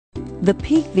The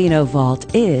Peak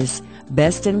VinoVault is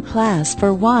best in class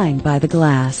for wine by the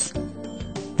glass.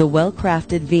 The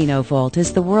well-crafted VinoVault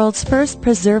is the world's first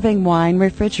preserving wine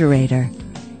refrigerator.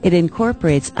 It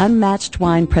incorporates unmatched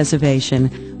wine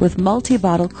preservation with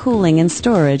multi-bottle cooling and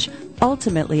storage,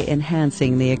 ultimately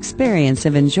enhancing the experience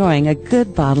of enjoying a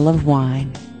good bottle of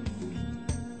wine.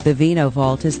 The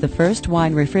VinoVault is the first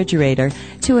wine refrigerator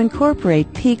to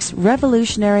incorporate Peak's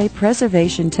revolutionary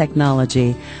preservation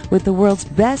technology with the world's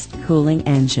best cooling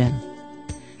engine.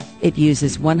 It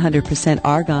uses 100%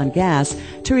 argon gas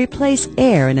to replace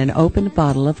air in an opened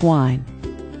bottle of wine.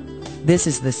 This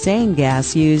is the same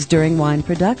gas used during wine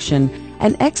production,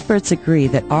 and experts agree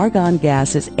that argon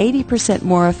gas is 80%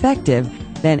 more effective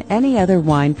than any other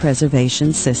wine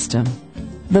preservation system.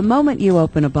 The moment you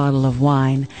open a bottle of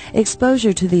wine,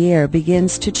 exposure to the air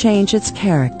begins to change its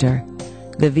character.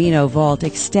 The VinoVault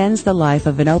extends the life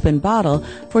of an open bottle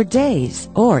for days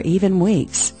or even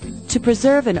weeks. To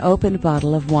preserve an opened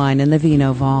bottle of wine in the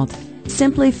VinoVault,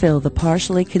 simply fill the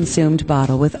partially consumed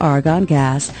bottle with argon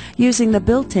gas using the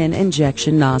built-in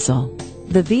injection nozzle.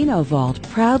 The VinoVault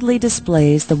proudly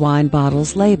displays the wine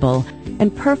bottle's label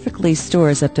and perfectly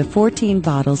stores up to 14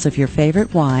 bottles of your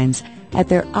favorite wines at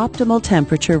their optimal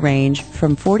temperature range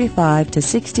from 45 to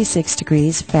 66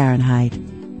 degrees Fahrenheit.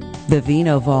 The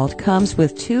VinoVault comes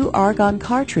with 2 argon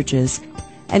cartridges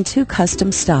and 2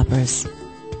 custom stoppers.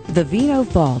 The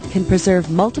VinoVault can preserve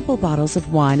multiple bottles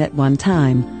of wine at one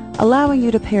time, allowing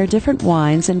you to pair different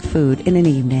wines and food in an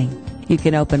evening. You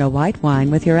can open a white wine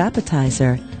with your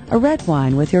appetizer, a red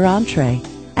wine with your entree,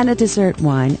 and a dessert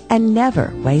wine, and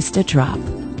never waste a drop.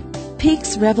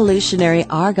 Peak's revolutionary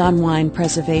argon wine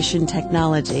preservation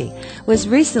technology was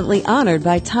recently honored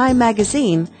by Time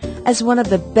magazine as one of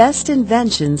the best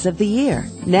inventions of the year.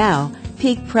 Now,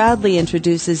 Peak proudly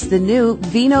introduces the new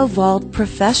VinoVault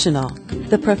Professional.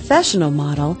 The Professional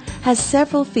model has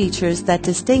several features that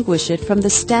distinguish it from the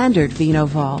standard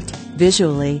VinoVault.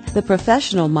 Visually, the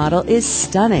Professional model is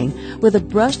stunning with a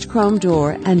brushed chrome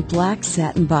door and black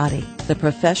satin body. The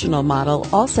Professional model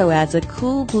also adds a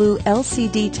cool blue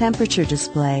LCD temperature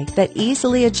display that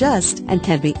easily adjusts and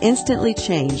can be instantly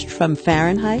changed from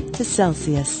Fahrenheit to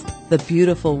Celsius. The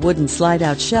beautiful wooden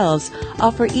slide-out shelves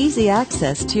offer easy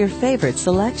access to your favorite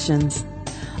selections.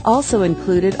 Also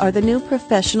included are the new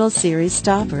Professional Series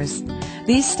stoppers.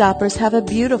 These stoppers have a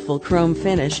beautiful chrome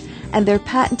finish, and their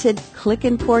patented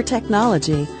click-and-pour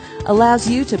technology allows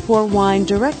you to pour wine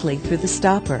directly through the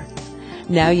stopper.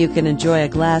 Now you can enjoy a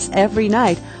glass every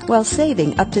night while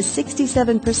saving up to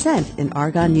 67% in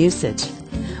argon usage.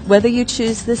 Whether you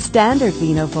choose the standard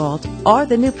VinoVault or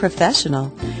the new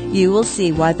Professional, you will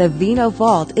see why the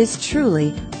VinoVault is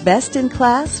truly best in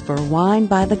class for wine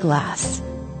by the glass.